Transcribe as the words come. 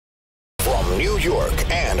New York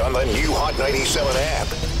and on the new Hot 97 app.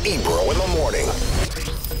 Ebro in the morning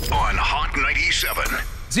on Hot 97.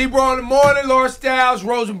 Ebro in the morning, Laura Styles,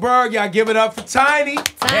 Rosenberg. Y'all give it up for Tiny.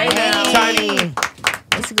 Tiny.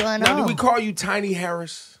 What's going Now, on? do we call you Tiny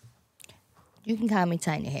Harris? You can call me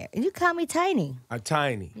Tiny Harris. You call me Tiny.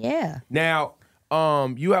 Tiny. Yeah. Now,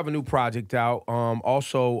 you have a new project out.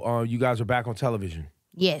 Also, you guys are back on television.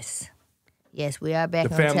 Yes. Yes, we are back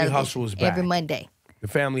The on Family television. Hustle is back. Every Monday. The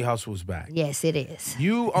Family Hustle is back. Yes, it is.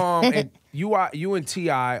 You and you and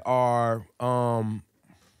T.I. are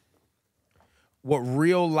what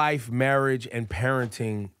real life marriage and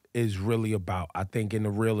parenting is really about. I think in the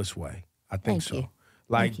realest way. I think Thank so. you.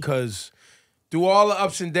 Like, because through all the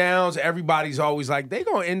ups and downs, everybody's always like, they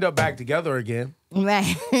gonna end up back together again.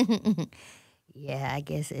 Right. Yeah, I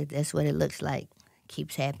guess that's what it looks like.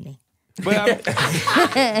 Keeps happening. But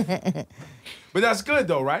but that's good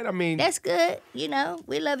though, right? I mean, That's good. You know,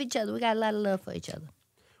 we love each other. We got a lot of love for each other.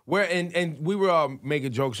 and we were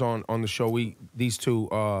making jokes on the show. These two,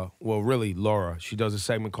 well, really, Laura, she does a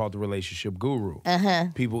segment called The Relationship Guru.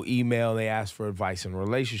 People email, they ask for advice in a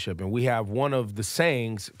relationship, and we have one of the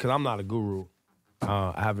sayings, because I'm not a guru,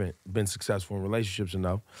 I haven't been successful in relationships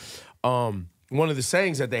enough. One of the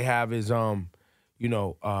sayings that they have is,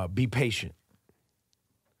 be patient.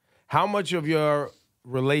 How much of your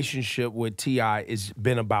relationship with T.I. has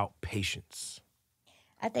been about patience?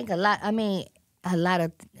 I think a lot. I mean, a lot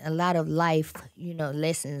of life,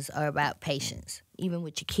 lessons are about patience. Even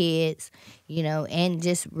with your kids, and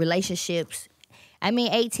just relationships. I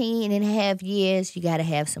mean, 18 and a half years, you got to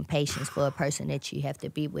have some patience for a person that you have to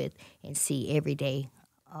be with and see every day,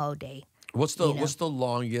 all day. What's the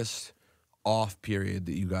longest off period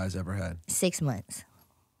that you guys ever had? 6 months.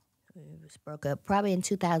 We was broke up probably in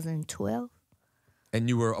 2012. And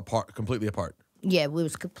you were completely apart? Yeah, we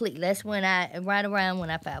was completely. That's when right around when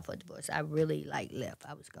I filed for divorce, I really left.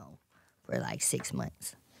 I was gone for 6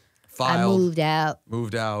 months. Filed. I moved out.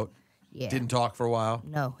 Moved out. Yeah. Didn't talk for a while.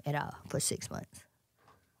 No, at all for 6 months.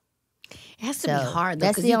 It has to be hard, though.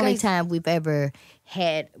 That's 'cause the you only guys- time we've ever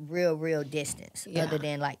had real distance, Yeah. other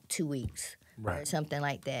than 2 weeks or Right. something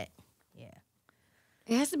like that. Yeah.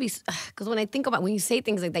 It has to be, because when I think about, when you say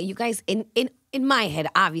things like that, you guys, in my head,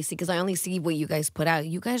 obviously, because I only see what you guys put out,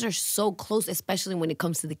 you guys are so close, especially when it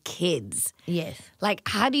comes to the kids. Yes.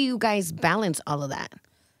 How do you guys balance all of that?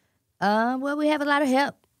 Well, we have a lot of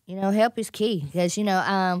help. Help is key because between A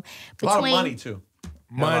lot of money, too.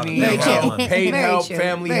 Money, Very help, true. paid Very help, true.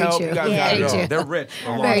 family Very help. true. You guys Yeah. got it Very all. true. They're rich. For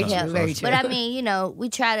a long Very time. true, very true. But I mean, we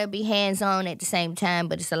try to be hands-on at the same time,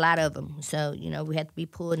 but it's a lot of them. So, we have to be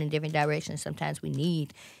pulled in different directions. Sometimes we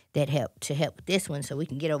need that help to help with this one so we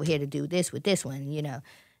can get over here to do this with this one,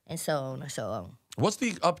 and so on and so on. What's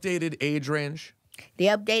the updated age range? The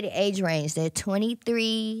updated age range, they're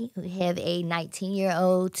 23. We have a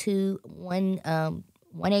 19-year-old to one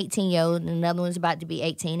 18-year-old, and another one's about to be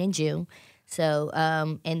 18 in June. So,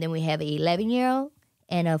 and then we have an 11-year-old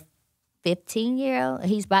and a 15-year-old.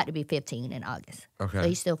 He's about to be 15 in August. Okay. So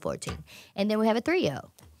he's still 14. And then we have a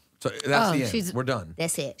 3-year-old. So that's the she's- end. We're done.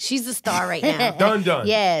 That's it. She's the star right now. Done.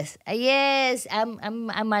 Yes. I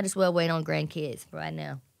might as well wait on grandkids right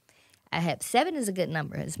now. I have 7 is a good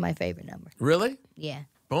number. It's my favorite number. Really? Yeah.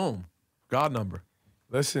 Boom. God number.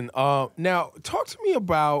 Listen, now talk to me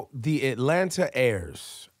about the Atlanta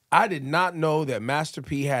Airs. I did not know that Master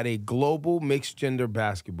P had a global mixed gender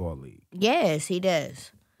basketball league. Yes, he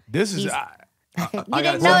does. This is You gotta didn't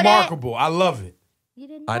say, know that? remarkable. I love it. You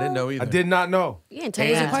didn't know? I didn't know either. I did not know. Yeah, and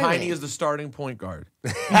Tiny's a And part of Tiny it. is the starting point guard.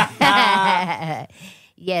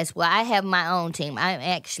 Yes, well, I have my own team. I'm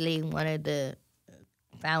actually one of the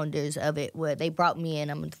founders of it. Where they brought me in.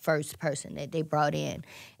 I'm the first person that they brought in,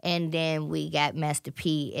 and then we got Master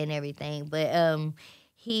P and everything. But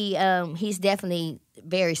he's definitely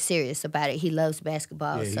very serious about it. He loves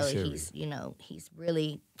basketball, Yeah, he's so serious. he's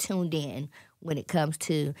really tuned in when it comes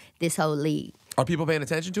to this whole league. Are people paying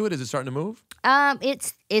attention to it? Is it starting to move?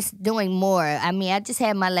 It's doing more. I mean, I just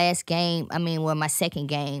had my last game. My second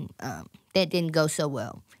game. That didn't go so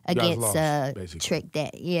well You guys against lost, basically. Trick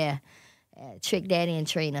Daddy. Yeah, Trick Daddy and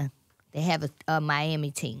Trina. They have a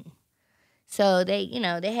Miami team. So they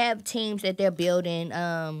have teams that they're building.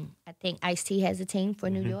 I think Ice-T has a team for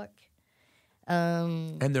New York.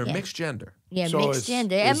 And they're yeah. mixed gender. Yeah, So mixed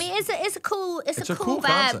gender. I mean, it's a cool It's a cool cool vibe.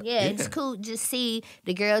 concept. Yeah, it's Yeah. cool. Just see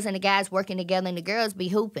the girls and the guys working together, and the girls be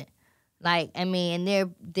hooping. And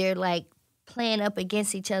they're like playing up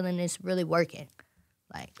against each other, and it's really working.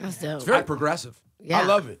 That's dope. It's very progressive. I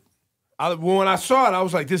love it. When I saw it, I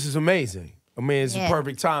was like, this is amazing. I mean, it's Yeah. a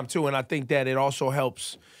perfect time, too. And I think that it also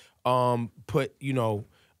helps put,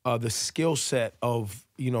 the skill set of,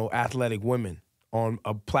 athletic women on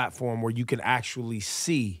a platform where you can actually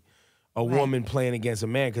see a woman playing against a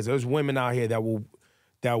man, because there's women out here that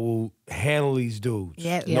will handle these dudes,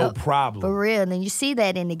 no problem. For real, and you see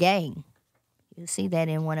that in the game. You see that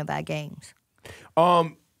in one of our games.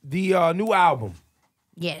 The new album.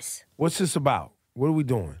 Yes. What's this about? What are we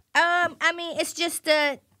doing? It's just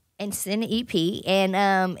it's an EP,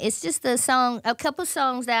 and it's just a couple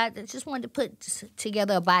songs that I just wanted to put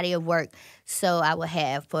together a body of work so I would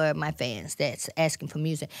have for my fans that's asking for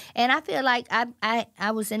music. And I feel like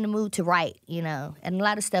I was in the mood to write, and a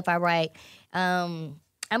lot of stuff I write. I'm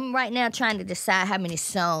right now trying to decide how many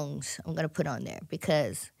songs I'm gonna put on there,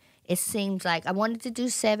 because it seems like I wanted to do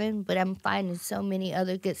 7, but I'm finding so many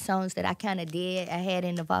other good songs that I had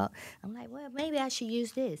in the vault. I'm like, well, maybe I should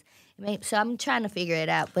use this. So I'm trying to figure it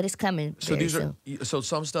out, but it's coming very soon. So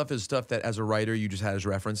some stuff is stuff that as a writer you just had as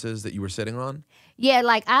references that you were sitting on? Yeah,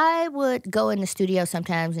 like I would go in the studio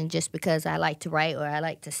sometimes, and just because I like to write or I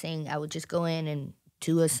like to sing, I would just go in and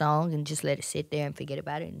do a song and just let it sit there and forget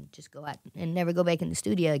about it and just go out and never go back in the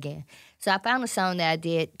studio again. So I found a song that I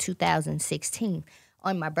did 2016.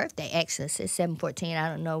 On my birthday, actually. It says 7/14. I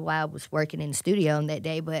don't know why I was working in the studio on that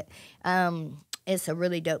day, but it's a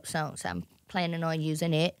really dope song. So I'm planning on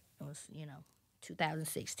using it. It was,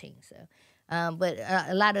 2016. So, but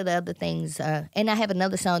a lot of the other things, and I have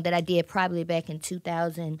another song that I did probably back in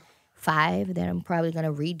 2005 that I'm probably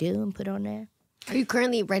gonna redo and put on there. Are you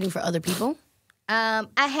currently writing for other people?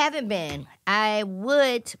 I haven't been. I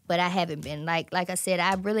would, but I haven't been. Like I said,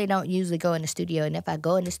 I really don't usually go in the studio. And if I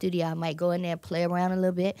go in the studio, I might go in there and play around a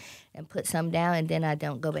little bit and put some down, and then I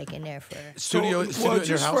don't go back in there for studio in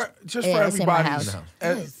your house. Just for everybody.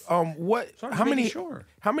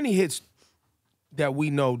 How many hits that we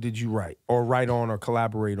know did you write or write on or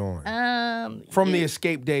collaborate on? From the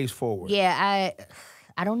Escape days forward. Yeah,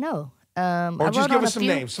 I don't know. Or just give us some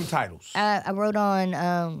names, some titles. I wrote on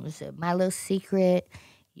My Little Secret.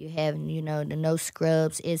 You have, the No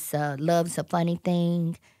Scrubs. It's Love's a Funny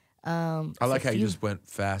Thing. I like how you just went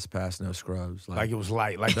fast past No Scrubs. Like it was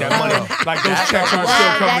light. Like that money, like those checks are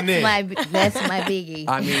still coming in. That's my biggie.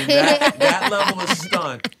 I mean, that level of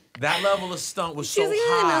stunt. That level of stunt was so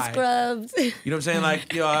high. No Scrubs. You know what I'm saying?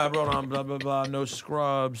 Like, I wrote on blah, blah, blah, No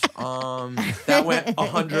Scrubs. That went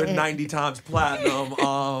 190 times platinum.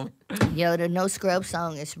 The No Scrubs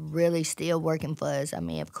song is really still working for us. I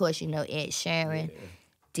mean, of course, Ed Sheeran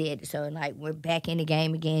did. So, like, we're back in the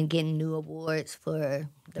game again, getting new awards for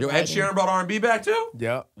the Ed Sheeran brought R&B back, too?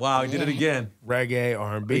 Yep. Wow, he did it again. Reggae,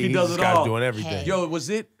 R&B. He does it all. Doing everything. Hey. Yo,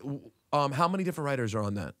 was it, how many different writers are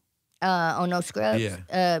on that? On No Scrubs? Yeah.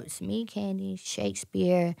 It's me, Candy,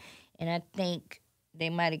 Shakespeare, and I think they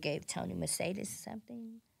might have gave Tony Mercedes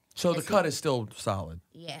something. So the cut is still solid.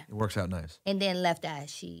 Yeah. It works out nice. And then Left Eye,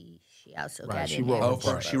 she also got she in wrote there. her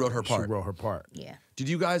part. She wrote her part. She wrote her part. Yeah. Did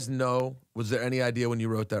you guys know, was there any idea when you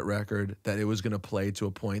wrote that record that it was going to play to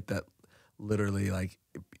a point that literally, like,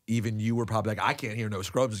 even you were probably like, I can't hear No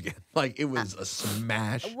Scrubs again. Like, it was a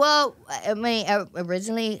smash. Well, I mean,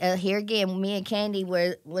 originally, here again, me and Candy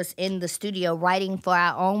was in the studio writing for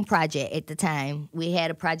our own project at the time. We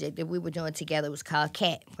had a project that we were doing together. It was called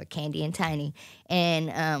Cat for Candy and Tiny.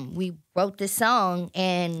 And we wrote this song,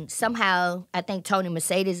 and somehow, I think Tony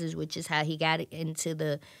Mercedes, which is how he got it into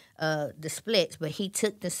the splits, but he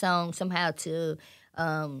took the song somehow to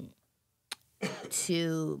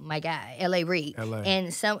my guy, L.A. Reid.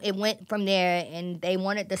 And so it went from there, and they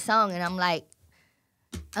wanted the song, and I'm like,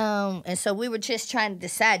 and so we were just trying to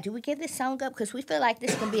decide, do we give this song up? Because we feel like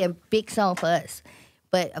this can be a big song for us.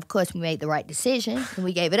 But, of course, we made the right decision, and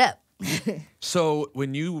we gave it up. So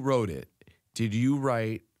when you wrote it, did you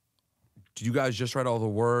guys just write all the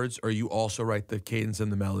words, or you also write the cadence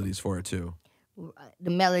and the melodies for it, too?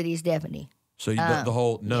 The melodies, definitely. So the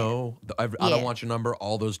whole I don't want your number,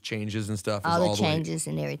 all those changes and stuff. All the changes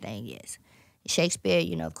and everything, yes. Shakespeare,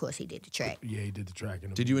 of course, he did the track. Yeah, he did the track.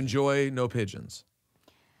 Did you enjoy No Pigeons?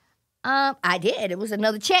 I did. It was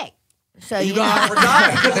another check. So I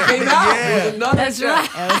forgot because it came out. Yeah. It was another check.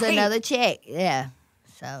 It was another check. Yeah.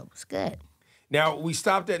 So it was good. Now we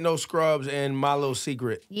stopped at No Scrubs and My Little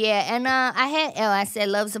Secret. Yeah, and I said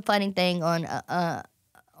Love's a Funny Thing on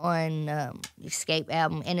Escape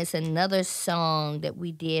album, and it's another song that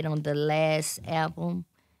we did on the last album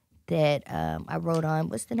that I wrote on.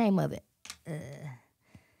 What's the name of it?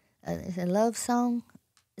 It's a love song.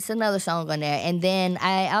 It's another song on there, and then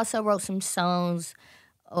I also wrote some songs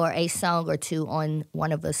or a song or two on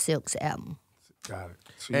one of the Silk's album. Got it.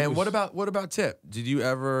 So and what about Tip? Do you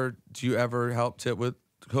ever help Tip with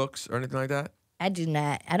hooks or anything like that? I do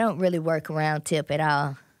not. I don't really work around Tip at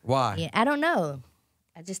all. Why? Yeah, I don't know.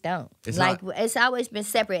 I just don't. It's like not- it's always been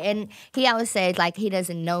separate, and he always says like he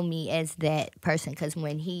doesn't know me as that person because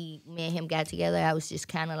when me and him got together, I was just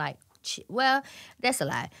kind of like, well, that's a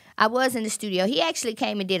lie. I was in the studio. He actually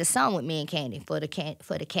came and did a song with me and Candy for the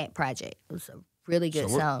Cat Project. It was a really good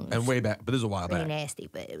song. And way back, but this is a while pretty back. nasty,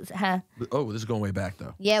 but it was Oh, this is going way back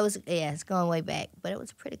though. Yeah, it was. Yeah, it's going way back, but it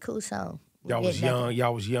was a pretty cool song. Y'all was young.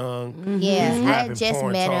 Y'all was young. Yeah, He was I rapping had just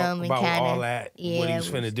porn met talk him and about kind all of that. Yeah, what he was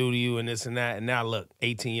it finna do to you and this and that. And now look,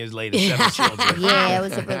 18 years later, 7 children. Yeah, it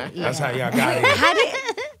was a really, yeah. That's how y'all got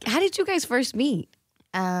it. How did you guys first meet?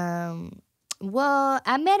 Well,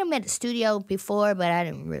 I met him at the studio before, but I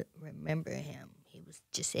didn't remember him. He was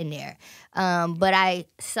just in there. But I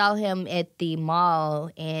saw him at the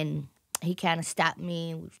mall, and he kind of stopped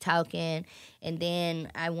me. We were talking, and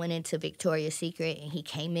then I went into Victoria's Secret, and he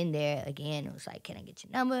came in there again. It was like, "Can I get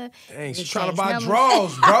your number?" Dang, she's We trying to exchanged buy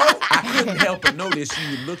numbers. draws, bro. I couldn't help but notice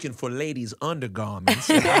you were looking for ladies'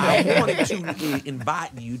 undergarments. I wanted to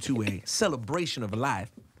invite you to a celebration of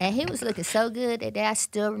life. And he was looking so good that day. I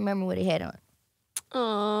still remember what he had on.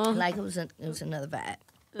 Oh, Like it was another vibe.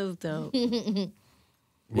 that was dope.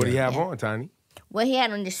 What do you have on, Tiny? Well, he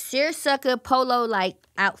had on this seersucker polo like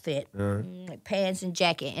outfit, like pants and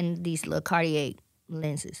jacket, and these little Cartier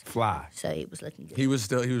lenses. Fly. So he was looking good. He was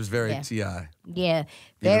very Yeah. T.I. Yeah,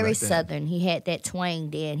 very right then. southern. He had that twang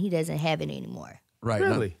then. He doesn't have it anymore. Right.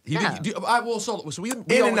 Really? So we In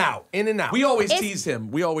and out. In and out. We always tease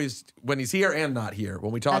him. We always, when he's here and not here,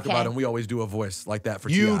 when we talk Okay. about him, we always do a voice like that for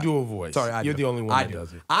You T.I. do a voice. Sorry, I You're do. the only one I that do.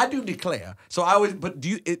 does it. I do declare. So I always, but do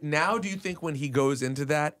you think when he goes into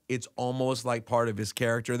that, it's almost like part of his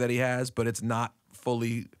character that he has, but it's not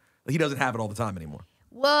fully, he doesn't have it all the time anymore.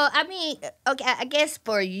 Well, I mean, okay, I guess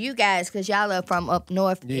for you guys, because y'all are from up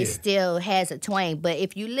north, Yeah. it still has a twang. But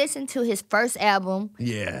if you listen to his first album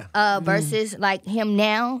Yeah. versus like him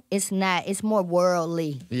now, it's not. It's more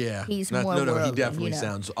worldly. Yeah. He's No, more no, worldly. he definitely you know?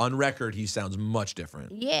 sounds, on record, he sounds much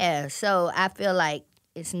different. Yeah, so I feel like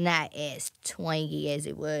it's not as twangy as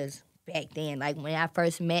it was back then. Like when I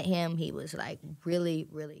first met him, he was like really,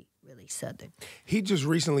 really, really southern. He just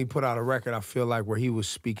recently put out a record, I feel like, where he was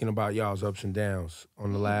speaking about y'all's ups and downs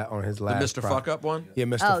on on his The last Mr. project. Fuck Up one? Yeah,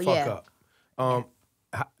 Mr. Oh, Fuck yeah. Up.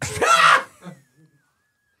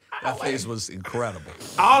 That face was incredible.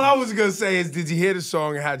 All I was gonna say is, did you hear the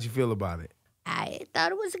song and how'd you feel about it? I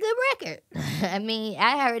thought it was a good record. I mean,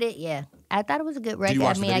 I heard it, yeah. I thought it was a good record.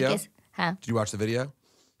 watch I the mean, video? I guess, Did you watch the video?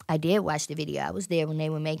 I did watch the video. I was there when they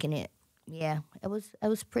were making it. Yeah, it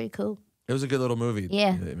was pretty cool. It was a good little movie.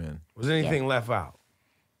 Yeah. Man. Was anything left out?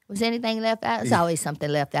 Was anything left out? There's always something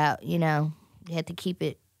left out, you know. You have to keep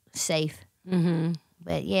it safe. Mm-hmm.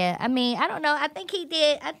 But yeah, I mean, I don't know. I think he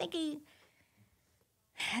did. I think he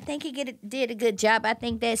did a good job. I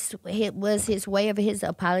think was his way of his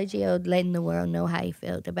apology of letting the world know how he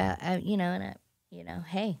felt about,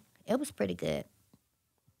 hey, it was pretty good.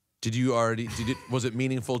 Was it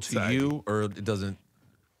meaningful to you, or it doesn't?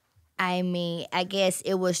 I mean, I guess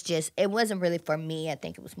it wasn't really for me. I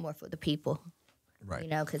think it was more for the people. Right. You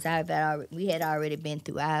know, because we had already been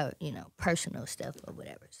through our, personal stuff or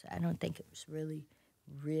whatever. So I don't think it was really,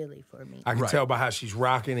 really for me. I can Right. tell by how she's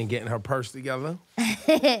rocking and getting her purse together.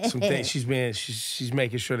 Some things she's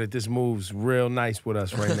making sure that this moves real nice with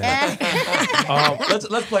us right now.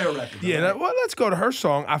 Let's play a record. Yeah, well, let's go to her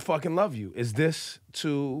song, I Fucking Love You. Is this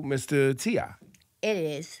to Mr. T.I.? It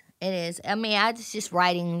is. It is. I mean, I just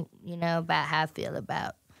writing, about how I feel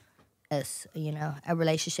about us, a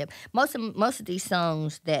relationship. Most of these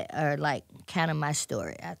songs that are like kind of my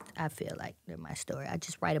story, I feel like they're my story. I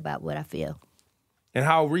just write about what I feel. And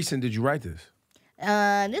how recent did you write this?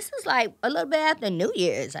 This was like a little bit after New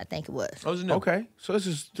Year's, I think it was. Oh, is it new? Okay, so this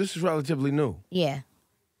is relatively new. Yeah.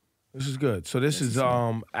 This is good. So this is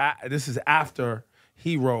after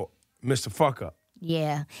he wrote Mr. Fuck Up.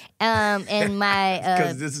 Yeah. And my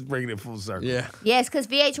Because this is bringing it full circle. Yeah. yes, because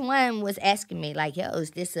VH1 was asking me like, "Yo,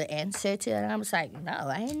 is this an answer to it?" And I was like, "No,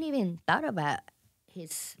 I hadn't even thought about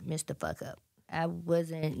his Mr. Fuck Up. I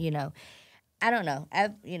wasn't, I don't know.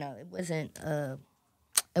 It wasn't.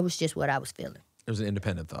 It was just what I was feeling. It was an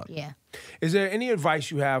independent thought. Yeah. Is there any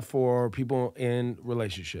advice you have for people in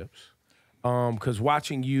relationships? Because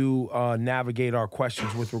watching you navigate our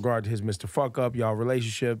questions with regard to his Mr. Fuck Up, y'all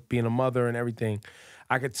relationship, being a mother and everything,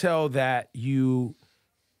 I could tell that you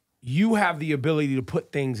have the ability to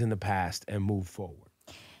put things in the past and move forward.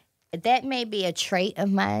 That may be a trait of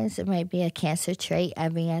mine. It may be a cancer trait. I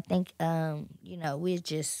mean, I think, we're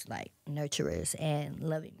just like nurturers and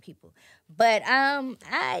loving people. But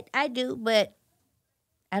I do, but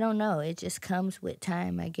I don't know. It just comes with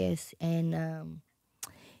time, I guess. And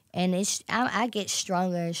And I get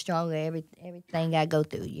stronger and stronger everything I go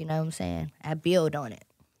through. You know what I'm saying? I build on it.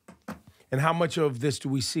 And how much of this do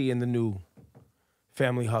we see in the new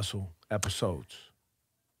Family Hustle episodes?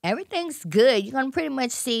 Everything's good. You're gonna pretty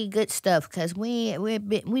much see good stuff because we've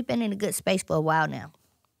been in a good space for a while now.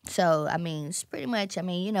 So I mean, it's pretty much. I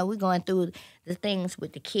mean, you know, we're going through the things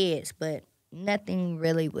with the kids, but nothing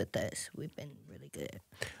really with us. We've been really good.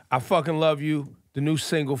 I Fucking Love You, the new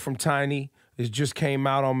single from Tiny. It just came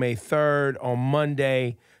out on May 3rd. On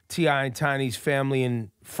Monday, T.I. and Tiny's family and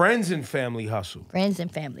friends and Family Hustle. Friends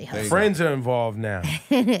and Family Hustle. Friends are involved now.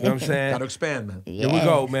 You know what I'm saying? Got to expand, man. Yeah. Here we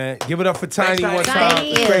go, man. Give it up for Tiny Thanks, one Tiny. time. Thank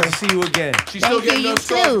It's you. great to see you again. She's still Thank getting you, those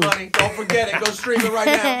you scrubs too. money. Don't forget it. Go stream it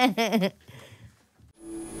right now.